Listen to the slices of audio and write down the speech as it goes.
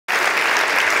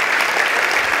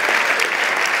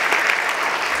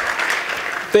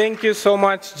Thank you so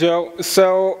much, Joe.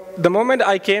 So the moment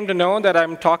I came to know that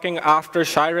I'm talking after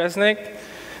Shai Resnick,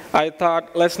 I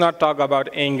thought, let's not talk about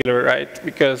Angular, right?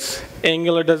 Because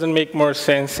Angular doesn't make more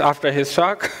sense after his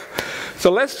talk.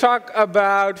 So let's talk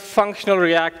about functional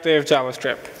reactive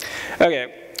JavaScript.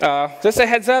 Okay, just a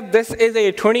heads up, this is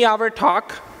a 20-hour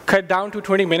talk cut down to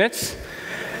 20 minutes.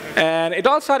 And it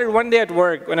all started one day at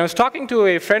work when I was talking to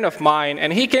a friend of mine,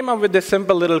 and he came up with this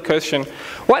simple little question: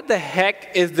 what the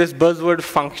heck is this buzzword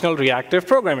functional reactive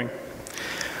programming?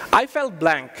 I felt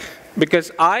blank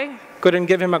because I couldn't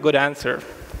give him a good answer.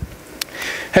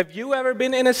 Have you ever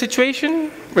been in a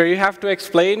situation where you have to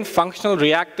explain functional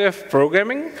reactive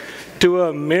programming to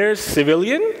a mere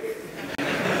civilian?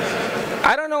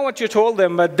 I don't know what you told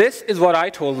them, but this is what I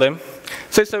told them.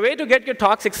 So it's a way to get your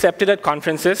talks accepted at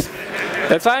conferences.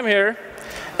 That's why I'm here.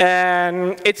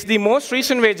 And it's the most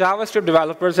recent way JavaScript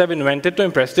developers have invented to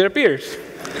impress their peers.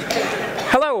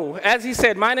 Hello, as he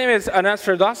said, my name is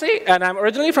Firdousi, and I'm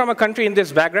originally from a country in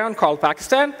this background called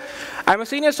Pakistan. I'm a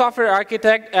senior software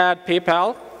architect at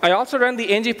PayPal. I also run the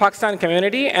ng Pakistan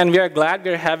community, and we are glad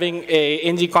we're having a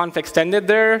ng-conf extended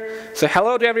there. So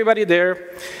hello to everybody there.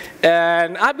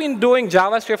 And I've been doing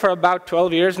JavaScript for about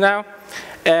 12 years now,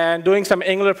 and doing some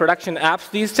Angular production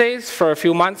apps these days for a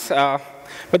few months.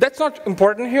 But that's not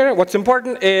important here. What's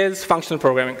important is functional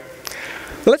programming.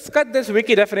 Let's cut this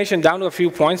wiki definition down to a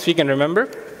few points we can remember.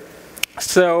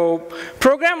 So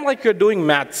program like you're doing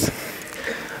maths.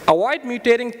 Avoid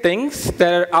mutating things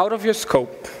that are out of your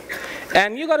scope.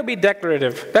 And you got to be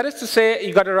declarative. That is to say,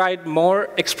 you got to write more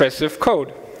expressive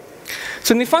code.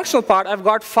 So in the functional part, I've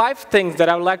got 5 things that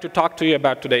I would like to talk to you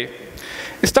about today.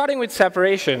 Starting with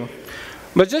separation.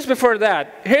 But just before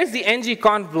that, here's the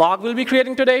ng-conf blog we'll be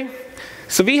creating today.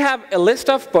 So we have a list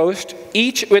of posts,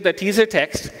 each with a teaser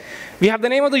text. We have the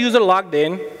name of the user logged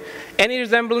in. Any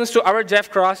resemblance to our Jeff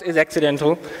Cross is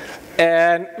accidental.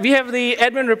 And we have the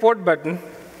admin report button,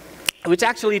 which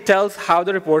actually tells how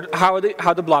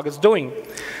the blog is doing.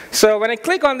 So when I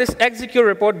click on this execute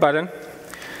report button,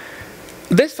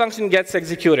 this function gets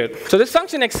executed. So this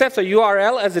function accepts a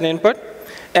URL as an input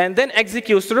and then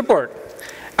executes the report.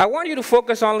 I want you to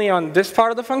focus only on this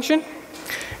part of the function.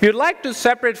 You'd like to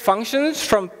separate functions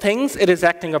from things it is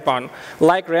acting upon,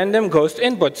 like random ghost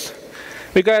inputs.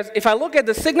 Because if I look at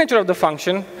the signature of the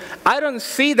function, I don't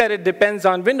see that it depends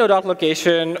on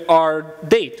window.location or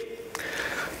date.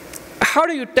 How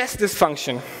do you test this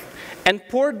function and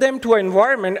port them to an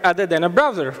environment other than a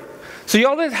browser? So you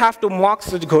always have to mock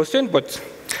such ghost inputs.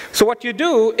 So what you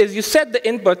do is you set the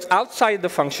inputs outside the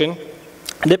function,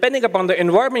 depending upon the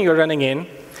environment you're running in,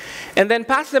 and then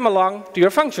pass them along to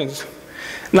your functions.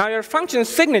 Now your function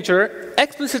signature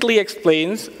explicitly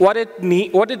explains what it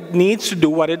needs to do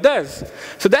what it does.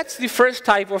 So that's the first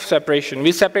type of separation.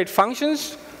 We separate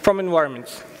functions from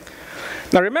environments.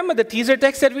 Now remember the teaser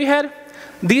text that we had?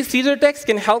 These teaser texts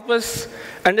can help us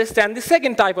understand the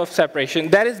second type of separation,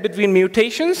 that is between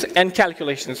mutations and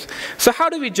calculations. So how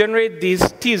do we generate these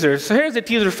teasers? So here's the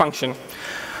teaser function.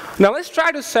 Now let's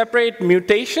try to separate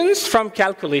mutations from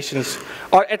calculations,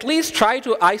 or at least try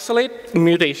to isolate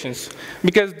mutations,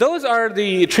 because those are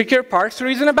the trickier parts to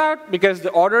reason about, because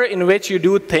the order in which you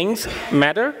do things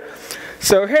matter.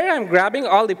 So here I'm grabbing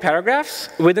all the paragraphs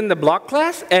within the block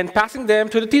class and passing them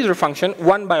to the teaser function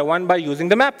one by using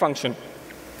the map function.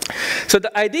 So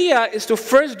the idea is to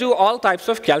first do all types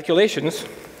of calculations,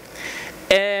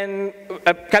 and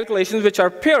calculations which are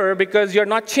pure because you're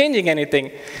not changing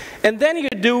anything. And then you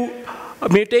do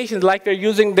mutations, like we're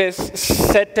using this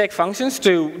setText functions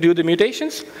to do the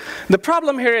mutations. The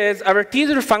problem here is our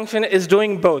teaser function is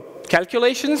doing both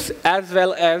calculations as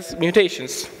well as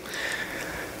mutations.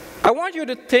 I want you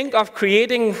to think of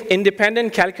creating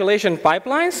independent calculation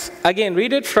pipelines. Again,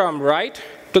 read it from right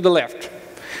to the left.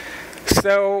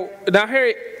 So now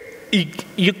here,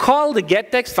 you call the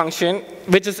getText function,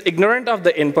 which is ignorant of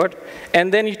the input,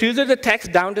 and then you teaser the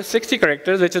text down to 60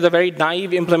 characters, which is a very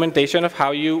naive implementation of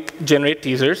how you generate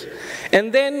teasers.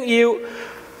 And then you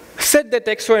set the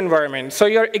text to environment. So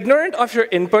you're ignorant of your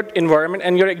input environment,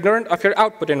 and you're ignorant of your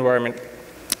output environment.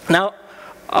 Now,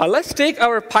 let's take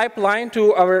our pipeline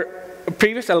to our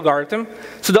previous algorithm.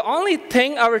 So the only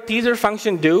thing our teaser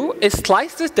function do is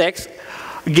slice the text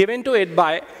given to it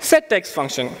by setText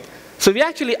function. So we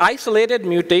actually isolated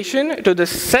mutation to the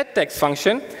setText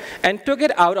function and took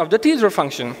it out of the teaser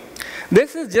function.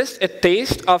 This is just a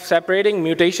taste of separating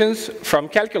mutations from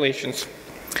calculations.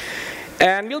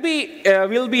 And we'll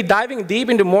be diving deep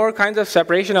into more kinds of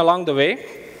separation along the way.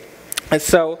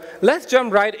 So let's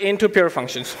jump right into pure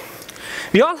functions.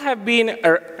 We all have been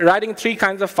writing 3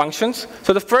 kinds of functions.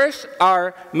 So the first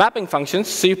are mapping functions.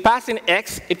 So you pass in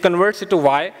x, it converts it to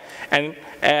y,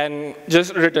 and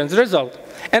just returns the result.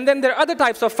 And then there are other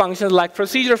types of functions like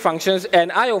procedure functions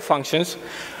and I/O functions,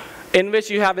 in which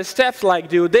you have steps like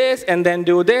do this, and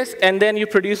then you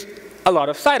produce a lot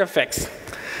of side effects.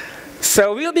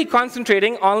 So we'll be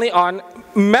concentrating only on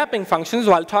mapping functions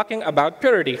while talking about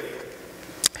purity.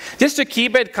 Just to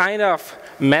keep it kind of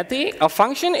methy, a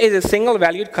function is a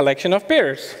single-valued collection of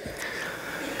pairs.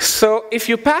 So if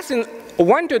you pass in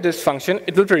 1 to this function,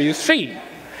 it will produce 3.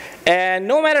 And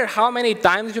no matter how many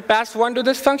times you pass 1 to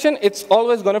this function, it's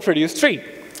always going to produce 3.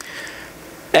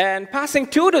 And passing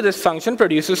 2 to this function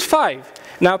produces 5.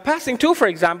 Now, passing 2, for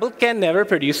example, can never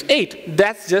produce 8.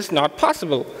 That's just not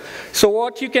possible. So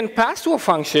what you can pass to a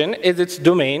function is its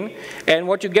domain, and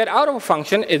what you get out of a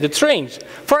function is its range.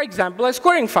 For example, a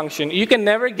squaring function. You can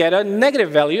never get a negative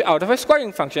value out of a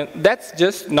squaring function. That's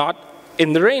just not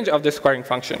in the range of the squaring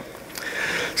function.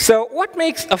 So what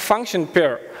makes a function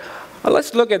pure?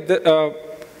 Let's look at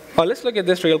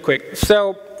this real quick.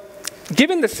 So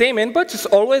given the same inputs, it's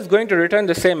always going to return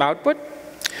the same output.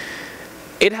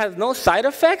 It has no side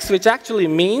effects, which actually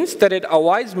means that it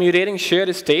avoids mutating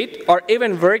shared state or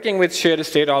even working with shared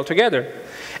state altogether.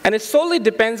 And it solely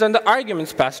depends on the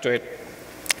arguments passed to it.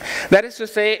 That is to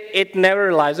say, it never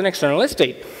relies on external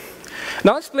state.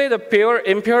 Now let's play the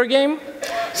pure-impure game.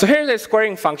 So here's a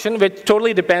squaring function, which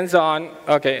totally depends on,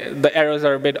 okay, the arrows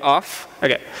are a bit off.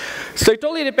 Okay, so it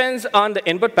totally depends on the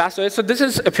input passed to it. So this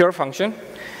is a pure function.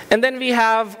 And then we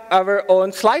have our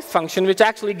own slice function, which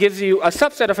actually gives you a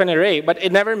subset of an array, but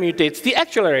it never mutates the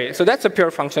actual array. So that's a pure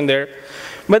function there.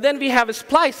 But then we have a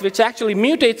splice, which actually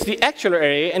mutates the actual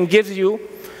array and gives you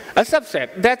a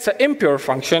subset. That's an impure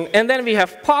function. And then we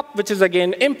have pop, which is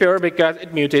again impure because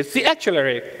it mutates the actual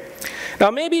array. Now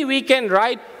maybe we can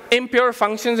write impure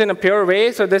functions in a pure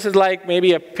way. So this is like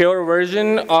maybe a pure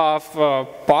version of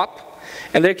pop.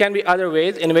 And there can be other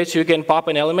ways in which you can pop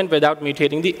an element without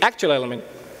mutating the actual element.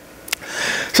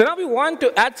 So now we want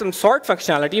to add some sort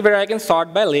functionality where I can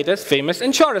sort by latest, famous,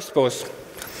 and shortest post.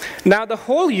 Now the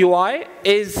whole UI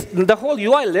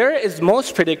layer is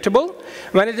most predictable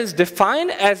when it is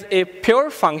defined as a pure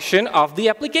function of the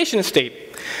application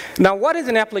state. Now what is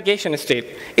an application state?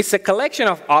 It's a collection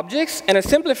of objects, and a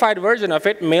simplified version of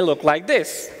it may look like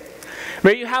this,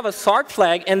 where you have a sort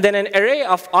flag and then an array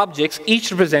of objects,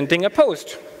 each representing a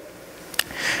post.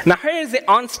 Now here is the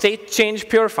onState change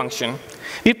pure function.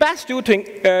 We pass two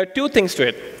things to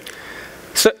it.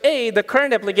 So A, the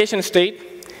current application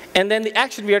state, and then the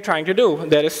action we are trying to do,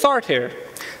 that is sort here.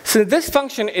 Since this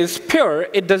function is pure,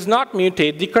 it does not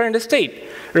mutate the current state,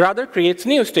 rather creates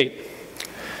new state.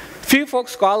 Few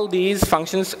folks call these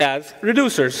functions as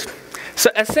reducers. So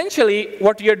essentially,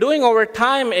 what you're doing over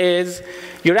time is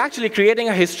you're actually creating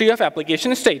a history of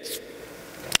application states,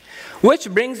 which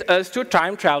brings us to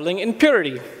time traveling in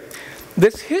purity.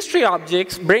 This history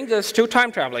objects brings us to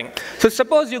time traveling. So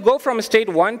suppose you go from state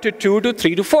 1 to 2 to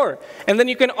 3 to 4, and then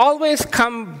you can always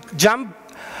jump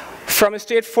from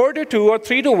state 4 to 2 or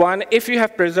 3 to 1 if you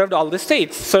have preserved all the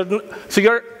states. So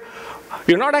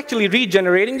you're not actually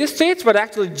regenerating the states, but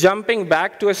actually jumping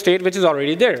back to a state which is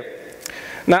already there.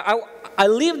 Now I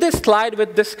leave this slide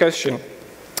with this question.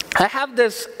 I have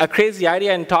a crazy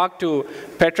idea and talked to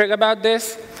Patrick about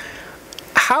this.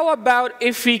 How about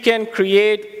if we can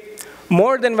create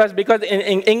more than was, because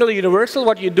in Angular Universal,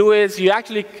 what you do is you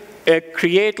actually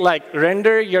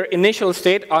render your initial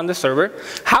state on the server.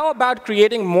 How about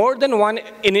creating more than one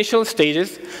initial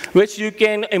stages, which you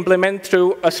can implement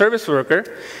through a service worker,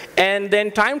 and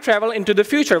then time travel into the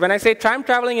future? When I say time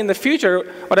traveling in the future,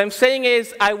 what I'm saying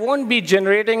is I won't be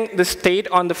generating the state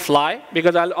on the fly,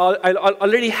 because I'll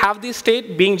already have the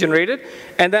state being generated,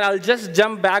 and then I'll just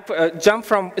jump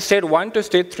from state 1 to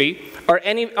state 3, or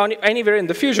anywhere in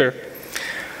the future.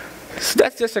 So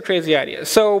that's just a crazy idea.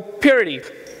 So purity.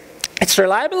 It's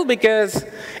reliable because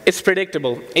it's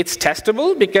predictable. It's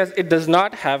testable because it does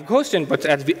not have ghost inputs,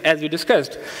 as we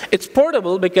discussed. It's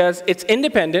portable because it's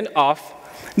independent of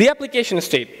the application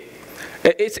state.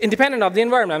 It's independent of the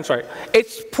environment, I'm sorry.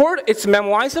 It's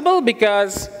memoizable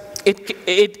because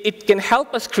it can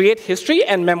help us create history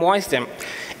and memoize them.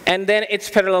 And then it's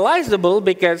parallelizable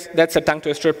because, that's a tongue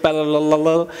twister,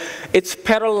 it's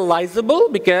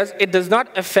parallelizable because it does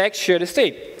not affect shared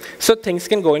state. So things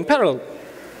can go in parallel.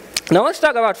 Now let's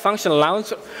talk about functional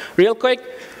nouns real quick.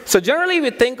 So generally we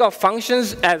think of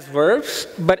functions as verbs,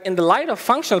 but in the light of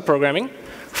functional programming,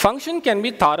 function can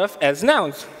be thought of as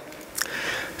nouns.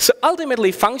 So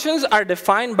ultimately functions are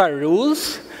defined by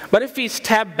rules, but if we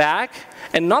step back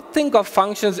and not think of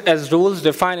functions as rules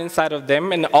defined inside of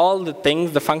them and all the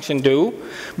things the function do,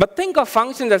 but think of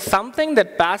functions as something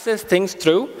that passes things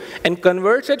through and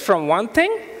converts it from one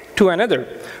thing to another.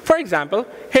 For example,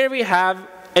 here we have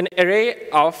an array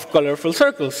of colorful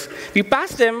circles. We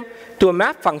pass them to a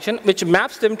map function, which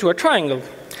maps them to a triangle.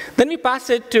 Then we pass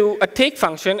it to a take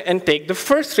function and take the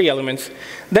first 3 elements.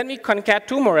 Then we concat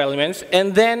 2 more elements,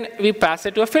 and then we pass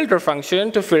it to a filter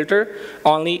function to filter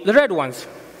only the red ones.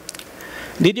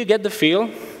 Did you get the feel?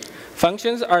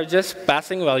 Functions are just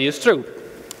passing values through.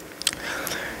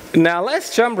 Now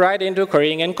let's jump right into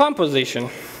querying and composition.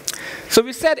 So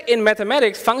we said in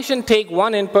mathematics, function take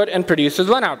one input and produces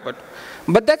one output.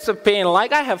 But that's a pain.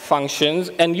 Like I have functions,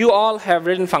 and you all have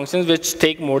written functions which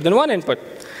take more than one input.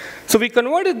 So we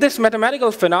converted this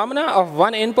mathematical phenomena of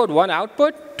one input, one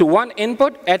output to one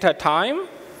input at a time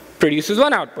produces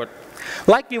one output.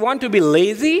 Like we want to be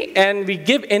lazy, and we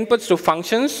give inputs to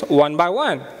functions one by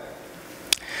one.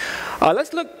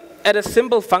 Let's look at a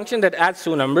simple function that adds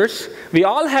 2 numbers. We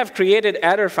all have created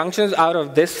adder functions out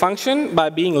of this function by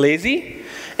being lazy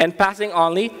and passing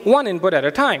only one input at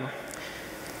a time.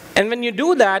 And when you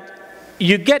do that,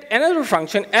 you get another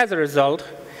function as a result,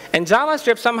 and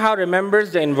JavaScript somehow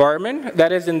remembers the environment,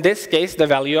 that is in this case the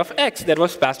value of x that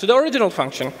was passed to the original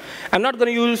function. I'm not going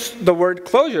to use the word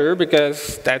closure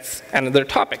because that's another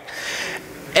topic.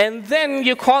 And then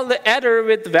you call the adder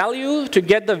with value to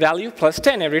get the value plus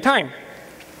 10 every time.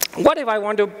 What if I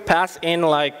want to pass in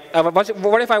like,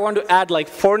 what if I want to add like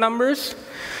 4 numbers?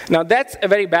 Now that's a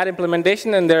very bad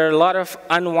implementation, and there are a lot of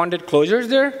unwanted closures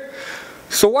there.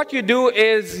 So what you do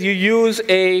is you use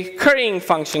a currying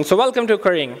function. So welcome to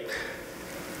currying.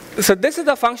 So this is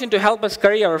the function to help us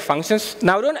curry our functions.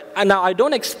 Now I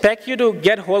don't expect you to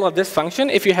get hold of this function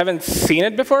if you haven't seen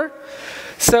it before.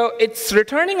 So it's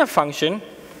returning a function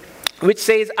which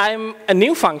says I'm a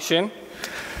new function.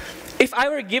 If I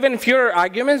were given fewer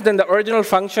arguments than the original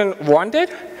function wanted,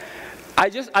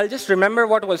 I'll just remember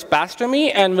what was passed to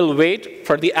me and will wait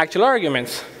for the actual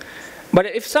arguments. But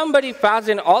if somebody passed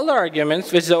in all the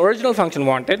arguments which the original function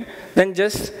wanted, then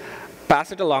just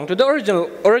pass it along to the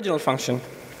original function.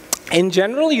 In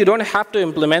general, you don't have to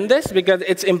implement this because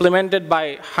it's implemented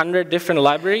by 100 different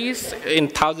libraries in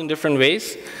 1,000 different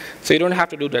ways. So you don't have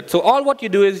to do that. So all what you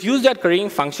do is use that currying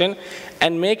function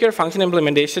and make your function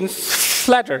implementations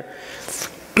flatter.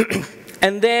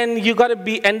 And then you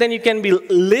can be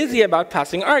lazy about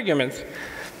passing arguments.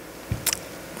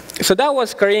 So that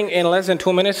was currying in less than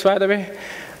 2 minutes, by the way.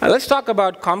 Let's talk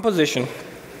about composition.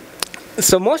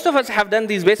 So most of us have done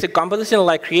these basic composition,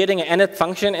 like creating an nth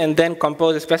function and then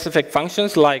compose specific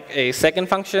functions, like a second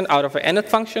function out of an nth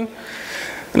function.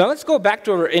 Now let's go back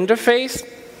to our interface.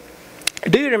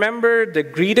 Do you remember the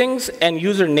greetings and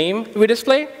username we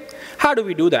display? How do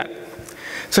we do that?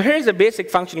 So here's the basic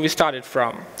function we started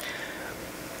from.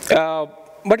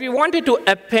 But we wanted to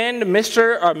append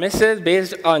Mr. or Mrs.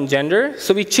 based on gender,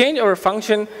 so we changed our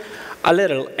function a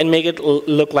little and make it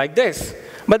look like this.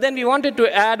 But then we wanted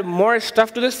to add more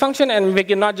stuff to this function, and we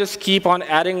cannot just keep on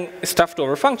adding stuff to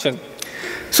our function.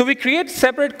 So we create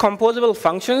separate composable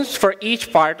functions for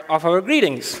each part of our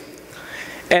greetings.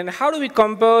 And how do we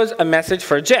compose a message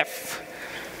for Jeff?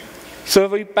 So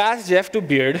we pass Jeff to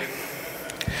Beard,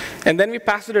 and then we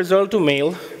pass the result to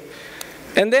male,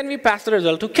 and then we pass the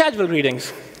result to casual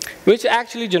greetings, which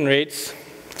actually generates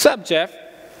sub Jeff.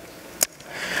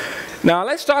 Now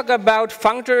let's talk about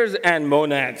functors and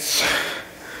monads.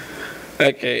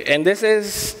 Okay, and this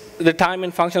is the time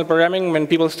in functional programming when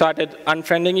people started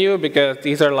unfriending you because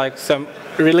these are like some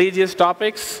religious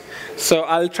topics. So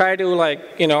I'll try to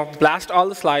blast all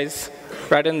the slides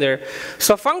right in there.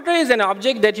 So functor is an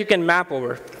object that you can map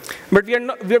over. But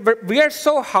we are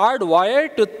so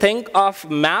hardwired to think of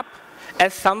map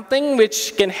as something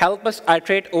which can help us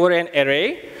iterate over an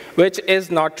array, which is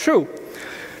not true.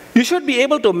 You should be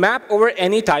able to map over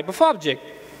any type of object.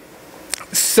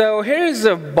 So here is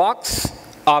a box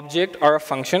object or a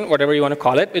function, whatever you want to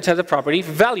call it, which has a property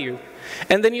value.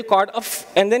 And then you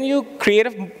create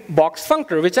a box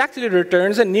functor, which actually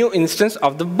returns a new instance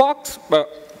of the box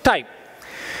type.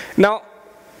 Now,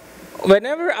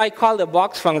 whenever I call the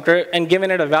box functor and given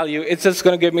it a value, it's just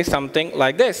going to give me something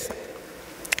like this.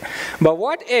 But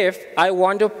what if I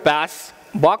want to pass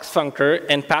box functor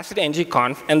and pass it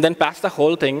ng-conf and then pass the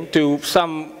whole thing to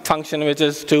some function which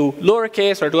is to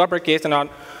lowercase or to uppercase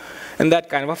and that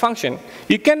kind of a function?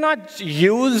 You cannot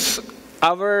use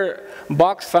our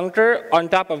box functor on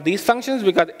top of these functions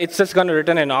because it's just going to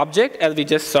return an object, as we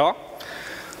just saw.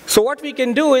 So what we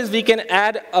can do is we can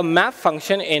add a map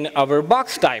function in our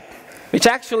box type, which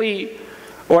actually,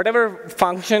 whatever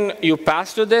function you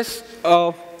pass to this,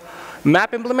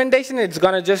 map implementation, it's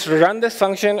going to just run this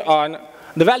function on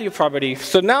the value property.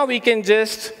 So now we can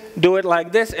just do it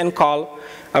like this and call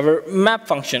our map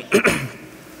function.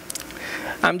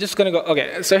 I'm just going to go,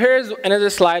 OK, so here's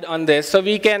another slide on this. So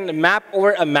we can map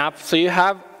over a map. So you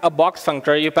have a box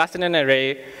functor, you pass in an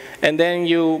array, and then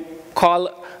you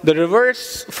call the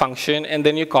reverse function, and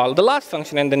then you call the last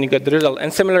function, and then you get the result.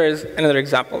 And similar is another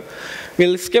example.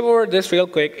 We'll skip over this real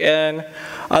quick, and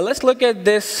let's look at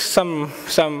this, some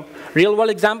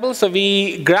real-world examples. So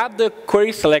we grab the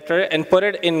query selector and put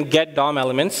it in get DOM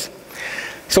elements.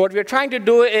 So what we're trying to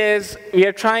do is we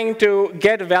are trying to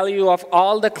get value of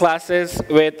all the classes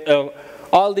with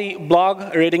all the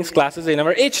blog ratings classes in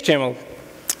our HTML.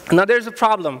 Now there's a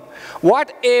problem.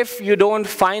 What if you don't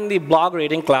find the blog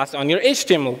rating class on your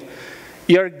HTML?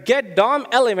 Your get DOM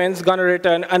element is going to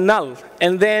return a null,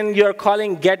 and then you're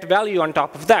calling get value on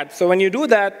top of that. So when you do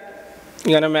that,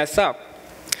 you're going to mess up.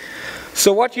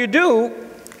 So what you do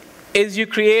is you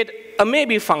create a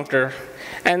maybe functor,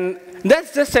 and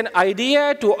that's just an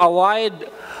idea to avoid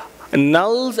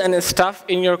nulls and stuff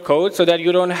in your code so that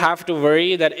you don't have to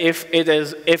worry that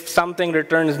if something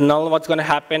returns null, what's going to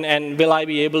happen, and will I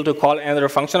be able to call another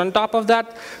function on top of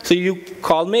that? So you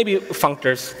call maybe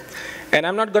functors. And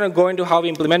I'm not going to go into how we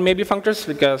implement maybe functors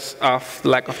because of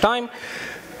lack of time.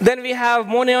 Then we have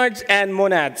monoids and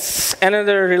monads,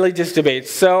 another religious debate.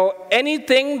 So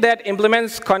anything that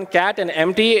implements concat and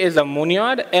empty is a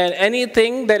monoid, and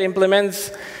anything that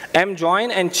implements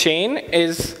mjoin and chain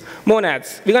is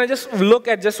monads. We're going to just look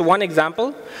at just one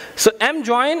example. So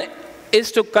mjoin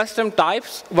is to custom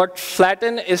types, what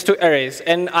flatten is to arrays.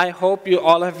 And I hope you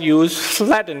all have used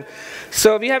flatten.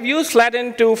 So we have used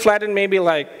flatten to flatten maybe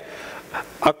like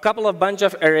a couple of bunch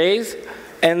of arrays,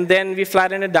 and then we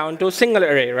flatten it down to a single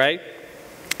array, right?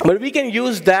 But we can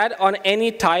use that on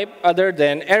any type other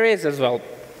than arrays as well.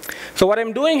 So what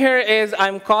I'm doing here is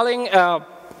I'm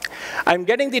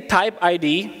getting the type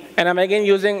ID, and I'm again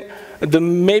using the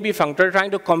maybe functor,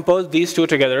 trying to compose these two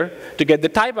together to get the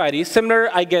type ID. Similar,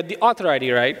 I get the author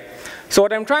ID, right? So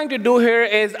what I'm trying to do here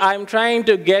is I'm trying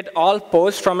to get all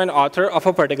posts from an author of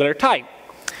a particular type.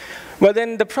 Well,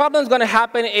 then the problem is going to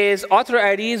happen is author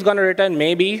ID is going to return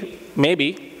maybe,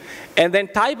 and then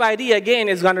type ID again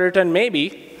is going to return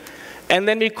maybe, and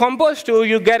then we compose two,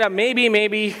 you get a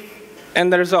maybe,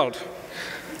 and the result.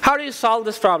 How do you solve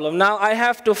this problem? Now I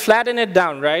have to flatten it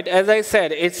down, right? As I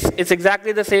said, it's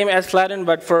exactly the same as flatten,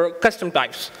 but for custom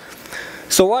types.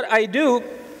 So what I do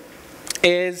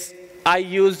is I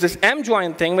use this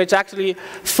mjoin thing, which actually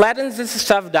flattens this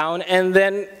stuff down, and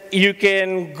then you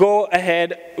can go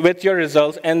ahead with your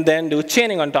results and then do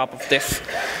chaining on top of this.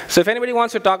 So if anybody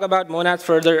wants to talk about monads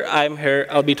further, I'm here.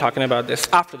 I'll be talking about this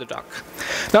after the talk.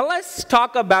 Now let's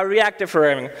talk about reactive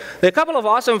programming. There are a couple of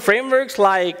awesome frameworks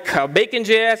like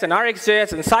Bacon.js and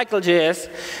RxJS and Cycle.js.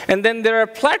 And then there are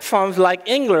platforms like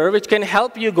Angular, which can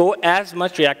help you go as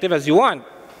much reactive as you want.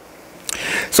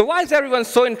 So why is everyone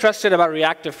so interested about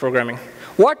reactive programming?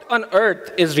 What on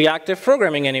earth is reactive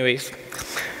programming anyways?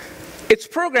 It's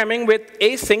programming with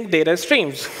async data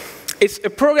streams. It's a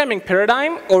programming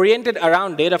paradigm oriented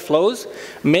around data flows,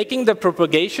 making the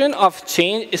propagation of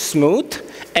change smooth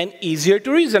and easier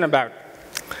to reason about.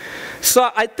 So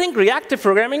I think reactive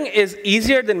programming is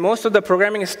easier than most of the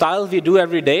programming styles we do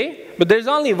every day, but there's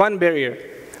only one barrier.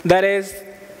 That is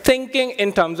thinking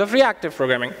in terms of reactive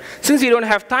programming. Since you don't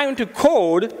have time to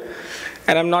code,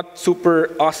 and I'm not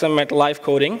super awesome at live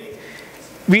coding,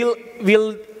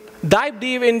 we'll dive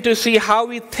deep into see how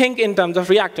we think in terms of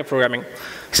reactive programming.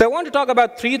 So I want to talk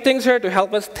about three things here to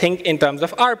help us think in terms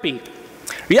of RP.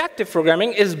 Reactive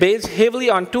programming is based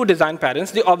heavily on two design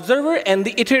patterns, the observer and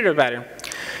the iterator pattern.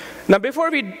 Now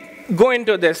before we go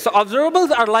into this, so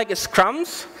observables are like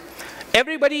scrums.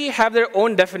 Everybody have their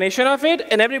own definition of it,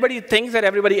 and everybody thinks that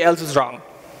everybody else is wrong.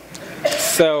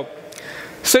 So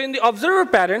in the observer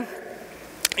pattern,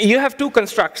 you have two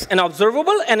constructs, an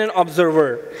observable and an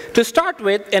observer. To start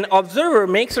with, an observer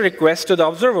makes a request to the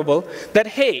observable that,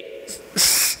 hey,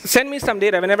 send me some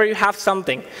data whenever you have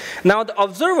something. Now the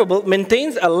observable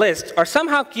maintains a list or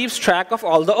somehow keeps track of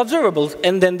all the observables,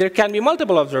 and then there can be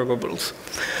multiple observables.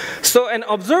 So an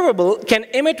observable can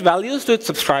emit values to its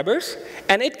subscribers,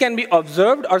 and it can be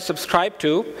observed or subscribed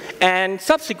to, and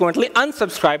subsequently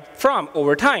unsubscribed from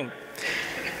over time.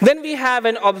 Then we have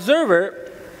an observer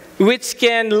which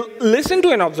can listen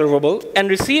to an observable and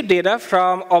receive data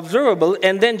from observable,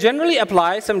 and then generally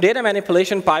apply some data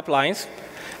manipulation pipelines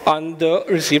on the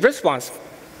received response.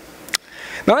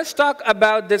 Now let's talk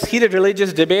about this heated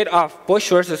religious debate of push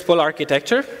versus pull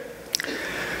architecture.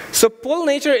 So pull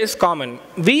nature is common.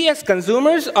 We as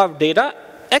consumers of data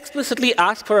explicitly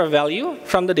ask for a value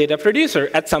from the data producer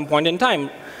at some point in time,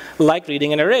 like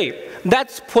reading an array.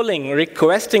 That's pulling,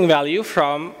 requesting value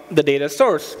from the data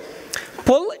source.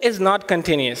 Pull is not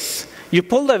continuous. You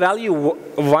pull the value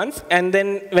once, and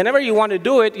then whenever you want to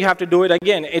do it, you have to do it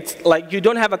again. It's like you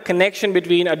don't have a connection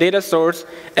between a data source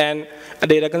and a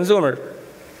data consumer.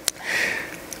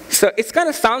 So it kind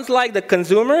of sounds like the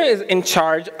consumer is in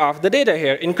charge of the data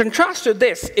here. In contrast to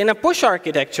this, in a push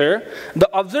architecture, the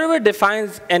observer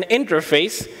defines an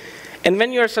interface, and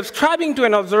when you're subscribing to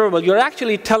an observable, you're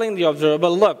actually telling the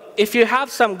observable, look, if you have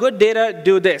some good data,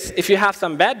 do this. If you have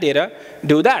some bad data,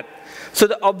 do that. So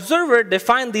the observer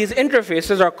defines these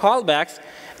interfaces or callbacks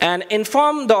and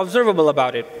inform the observable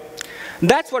about it.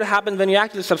 That's what happens when you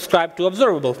actually subscribe to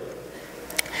observable.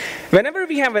 Whenever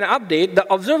we have an update,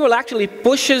 the observable actually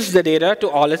pushes the data to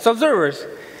all its observers.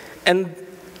 And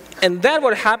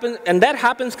that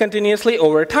happens continuously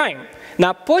over time.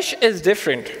 Now, push is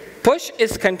different. Push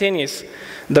is continuous.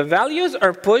 The values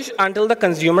are pushed until the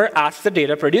consumer asks the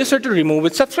data producer to remove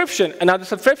its subscription. And now the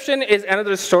subscription is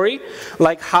another story,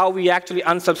 like how we actually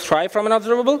unsubscribe from an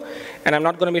observable. And I'm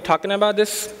not going to be talking about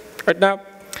this right now.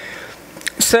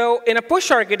 So in a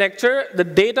push architecture, the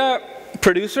data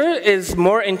producer is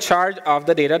more in charge of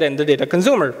the data than the data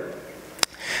consumer.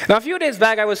 Now, a few days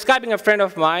back, I was Skyping a friend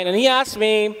of mine, and he asked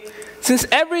me, since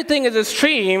everything is a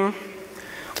stream,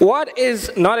 what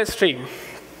is not a stream?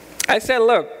 I said,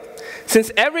 look,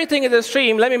 since everything is a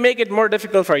stream, let me make it more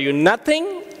difficult for you.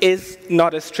 Nothing is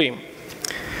not a stream.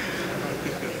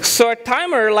 So a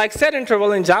timer, like set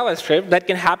interval in JavaScript, that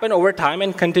can happen over time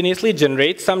and continuously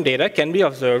generate some data can be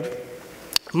observed.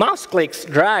 Mouse clicks,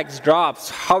 drags, drops,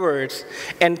 hovers,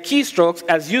 and keystrokes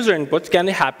as user inputs can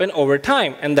happen over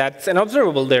time, and that's an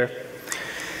observable there.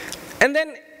 And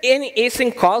then any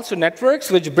async calls to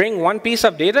networks which bring one piece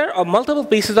of data or multiple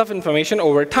pieces of information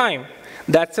over time.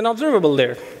 That's an observable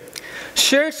there.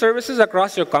 Shared services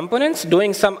across your components,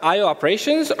 doing some I/O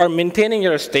operations, or maintaining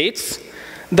your states,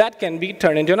 that can be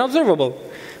turned into an observable.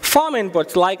 Form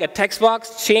inputs like a text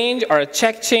box change, or a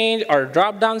check change, or a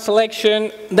drop-down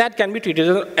selection, that can be treated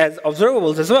as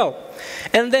observables as well.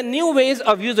 And then new ways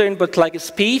of user inputs like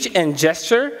speech and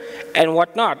gesture and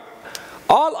whatnot.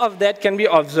 All of that can be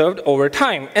observed over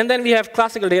time. And then we have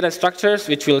classical data structures,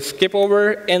 which we'll skip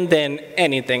over, and then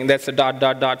anything. That's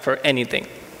a ... for anything.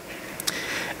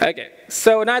 Okay,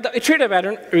 so now the iterative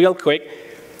pattern, real quick.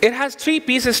 It has 3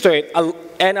 pieces to it,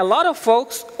 and a lot of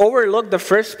folks overlook the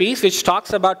first piece, which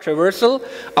talks about traversal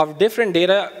of different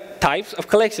data types of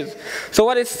collections. So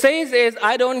what it says is,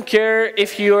 I don't care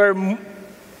if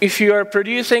you're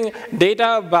producing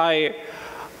data by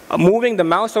moving the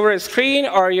mouse over a screen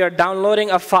or you're downloading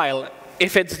a file.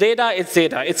 If it's data,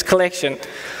 it's collection.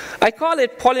 I call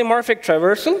it polymorphic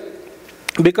traversal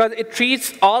because it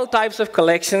treats all types of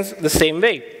collections the same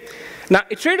way. Now,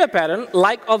 iterative pattern,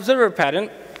 like observer pattern,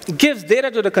 gives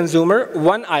data to the consumer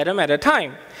one item at a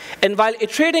time. And while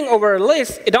iterating over a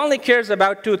list, it only cares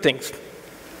about 2 things.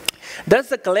 Does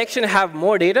the collection have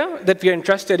more data that we are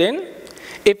interested in?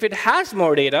 If it has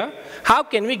more data, how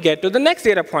can we get to the next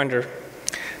data pointer?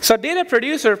 So data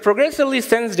producer progressively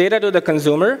sends data to the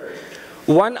consumer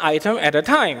one item at a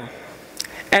time.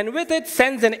 And with it,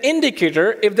 sends an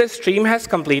indicator if the stream has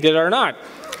completed or not.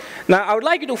 Now, I would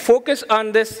like you to focus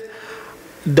on this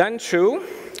done true,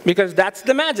 because that's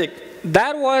the magic.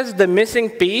 That was the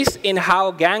missing piece in how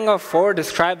Gang of 4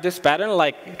 described this pattern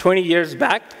like 20 years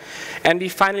back, and we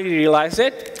finally realized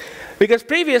it. Because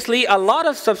previously, a lot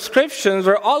of subscriptions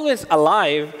were always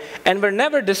alive and were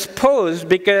never disposed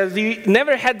because you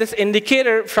never had this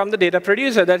indicator from the data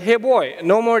producer that, hey boy,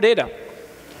 no more data.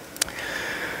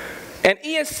 And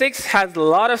ES6 has a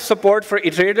lot of support for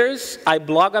iterators. I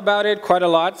blog about it quite a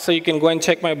lot, so you can go and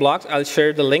check my blogs. I'll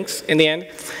share the links in the end.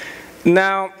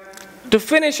 Now, to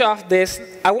finish off this,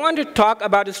 I want to talk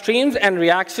about the streams and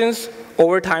reactions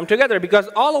over time together, because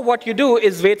all of what you do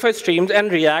is wait for streams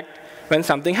and react when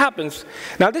something happens.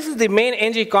 Now, this is the main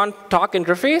ng-conf talk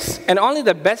interface, and only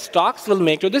the best talks will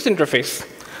make to this interface.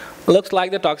 Looks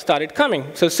like the talk started coming.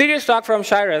 So serious talk from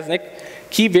Shai Resnick.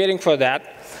 Keep waiting for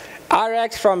that.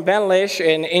 RX from Ben Lish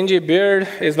and ng Beard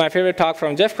is my favorite talk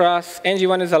from Jeff Cross.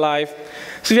 ng1 is alive.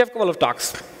 So we have a couple of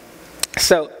talks.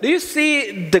 So do you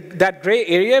see that gray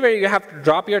area where you have to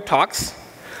drop your talks?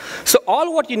 So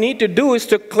all what you need to do is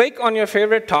to click on your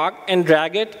favorite talk and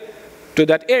drag it to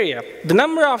that area. The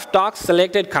number of talks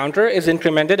selected counter is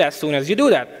incremented as soon as you do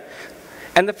that.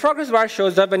 And the progress bar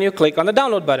shows up when you click on the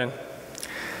download button.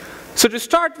 So to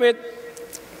start with,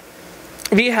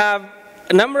 we have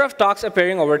a number of talks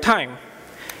appearing over time.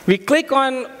 We click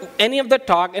on any of the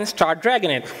talk and start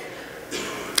dragging it.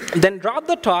 Then drop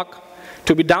the talk to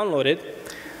to be downloaded,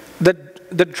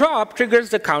 the drop triggers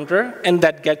the counter, and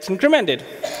that gets incremented.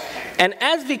 And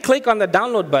as we click on the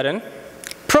download button,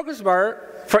 progress bar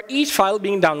for each file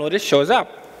being downloaded shows up.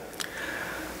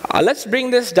 Let's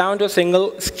bring this down to a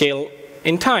single scale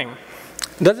in time.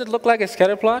 Does it look like a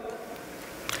scatter plot?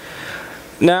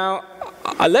 Now,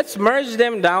 let's merge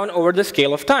them down over the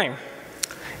scale of time.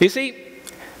 You see,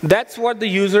 that's what the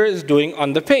user is doing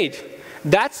on the page.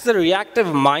 That's the reactive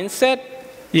mindset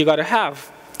you got to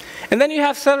have. And then you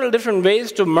have several different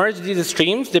ways to merge these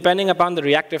streams depending upon the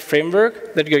reactive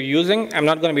framework that you're using. I'm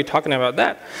not going to be talking about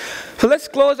that. So let's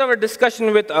close our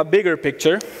discussion with a bigger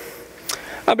picture.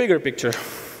 A bigger picture.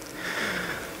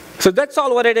 So that's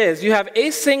all what it is. You have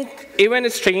async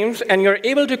event streams, and you're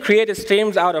able to create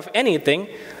streams out of anything.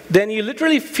 Then you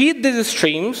literally feed these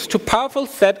streams to a powerful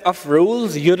set of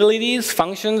rules, utilities,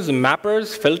 functions,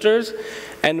 mappers, filters,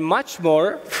 and much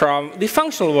more from the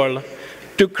functional world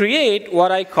to create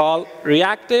what I call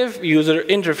reactive user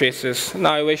interfaces.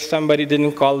 Now, I wish somebody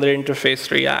didn't call their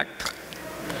interface React.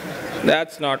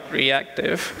 That's not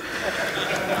reactive.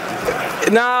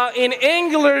 Now, in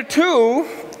Angular 2,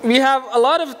 we have a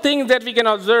lot of things that we can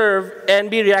observe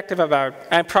and be reactive about.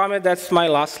 I promise that's my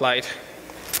last slide.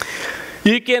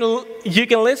 You can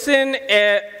listen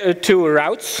to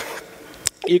routes.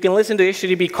 You can listen to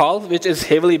HTTP calls, which is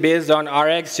heavily based on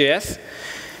RxJS.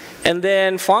 And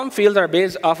then form fields are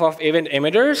based off of event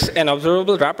emitters and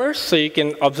observable wrappers, so you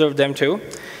can observe them too.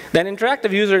 Then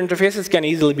interactive user interfaces can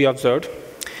easily be observed.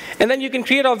 And then you can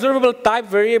create observable type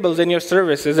variables in your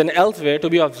services and elsewhere to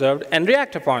be observed and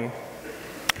react upon.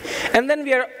 And then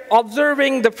we are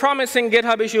observing the promising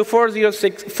GitHub issue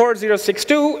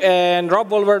 4062, and Rob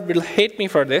Woolward will hate me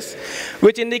for this,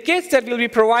 which indicates that we'll be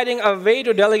providing a way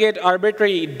to delegate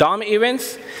arbitrary DOM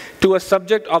events to a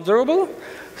subject observable,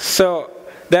 so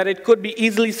that it could be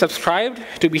easily subscribed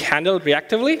to be handled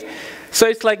reactively. So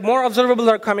it's like more observables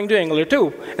are coming to Angular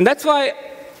 2. And that's why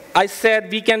I said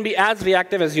we can be as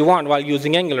reactive as you want while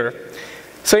using Angular.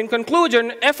 So in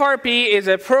conclusion, FRP is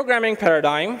a programming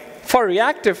paradigm for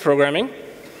reactive programming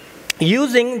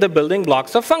using the building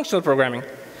blocks of functional programming.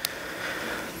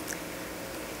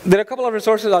 There are a couple of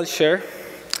resources I'll share.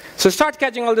 So start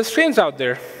catching all the streams out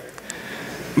there.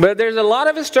 But there's a lot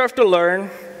of stuff to learn.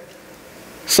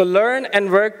 So learn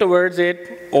and work towards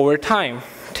it over time.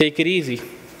 Take it easy.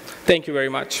 Thank you very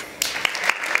much.